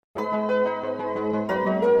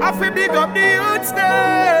I feel big up the youths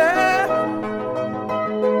there.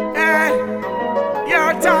 Hey,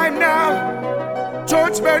 your time now.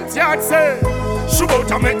 Judgment yard say, shoot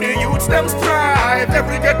out and make the youths them strive.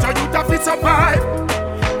 Every ghetto youth have to survive.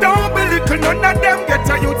 Don't be little, none of them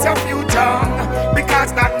ghetto youths a future,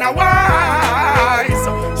 because that now wise.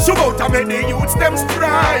 Shoot out and make the youths them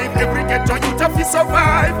strive. Every ghetto youth have to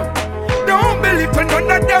survive. Don't be little,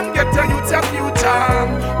 none of them ghetto youths a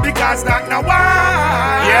future, because that now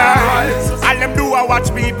wise. Yeah, all them do a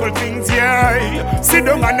watch people things, yeah. Sit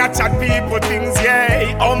down and a chat people things,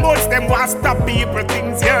 yeah. Almost them want stop people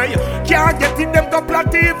things, yeah. Can't get in them to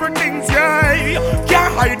plot evil things, yeah.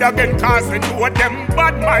 Can't hide again cause they know them.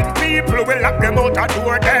 Bad mind people will lock them out a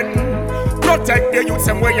door then. Protect the youths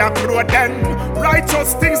and where you grow them.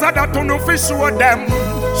 Righteous things are that to know for sure them.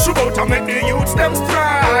 Shoot out and make the youths them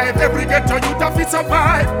strive. Every ghetto youth have to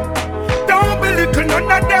survive. Don't be little,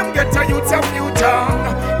 none of them ghetto youths a future,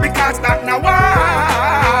 because that now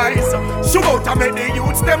wise. Shoot out and make the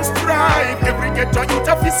youths them strive. Every ghetto youth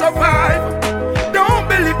have to survive. Don't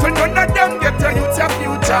be little, none of them ghetto youths a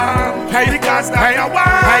future, because that now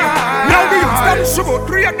wise. Now the youths them shoot out,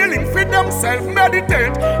 create the link for themselves,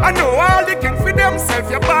 meditate. I know all the king for themselves.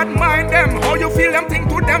 You bad mind them, how you feel them think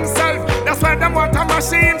to themselves. That's why them want a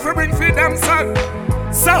machine for bring for themselves.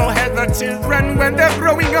 So help the children when they're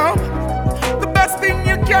growing up. The best thing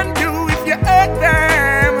you can do if you hurt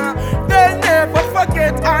them, they'll never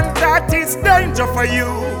forget, and that is danger for you.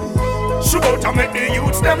 Shoot out and make the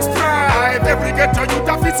youths them strive. Every ghetto youth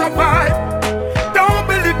have to survive. Don't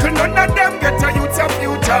be little, none of them ghetto youths a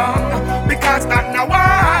future, because that now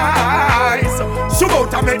wise. Shoot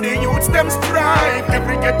out and make the youths them strive.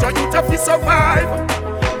 Every ghetto youth have to survive.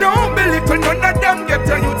 Don't be little, none of them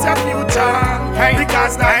ghetto youths a future,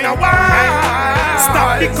 because that now wise.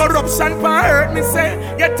 Stop the corruption for hurt me say.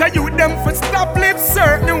 Get a youth them for stop live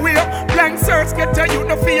certain way. Blank search get a youth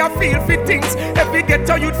no fear feel for things. Every get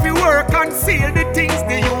a youth fi work and seal the things.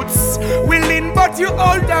 The youths willing but you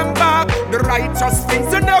hold them back. The righteous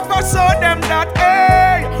things you never show them that.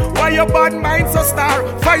 Hey, why your bad mind so star?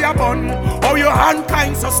 Fire burn, how your hand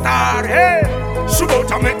kind so star? Hey, shoot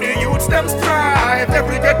out and make the youths them strive.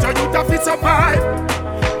 Every get a youth have to survive.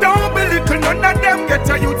 Don't be little, none of them get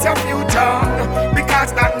a youth a future,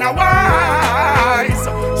 because that now wise.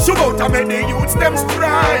 Shoot out and make the youths them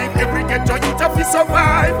strive. Every get a youth have to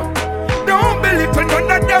survive. Don't be little, none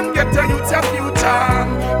of them get a youth a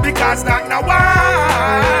future, because that now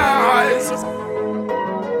wise.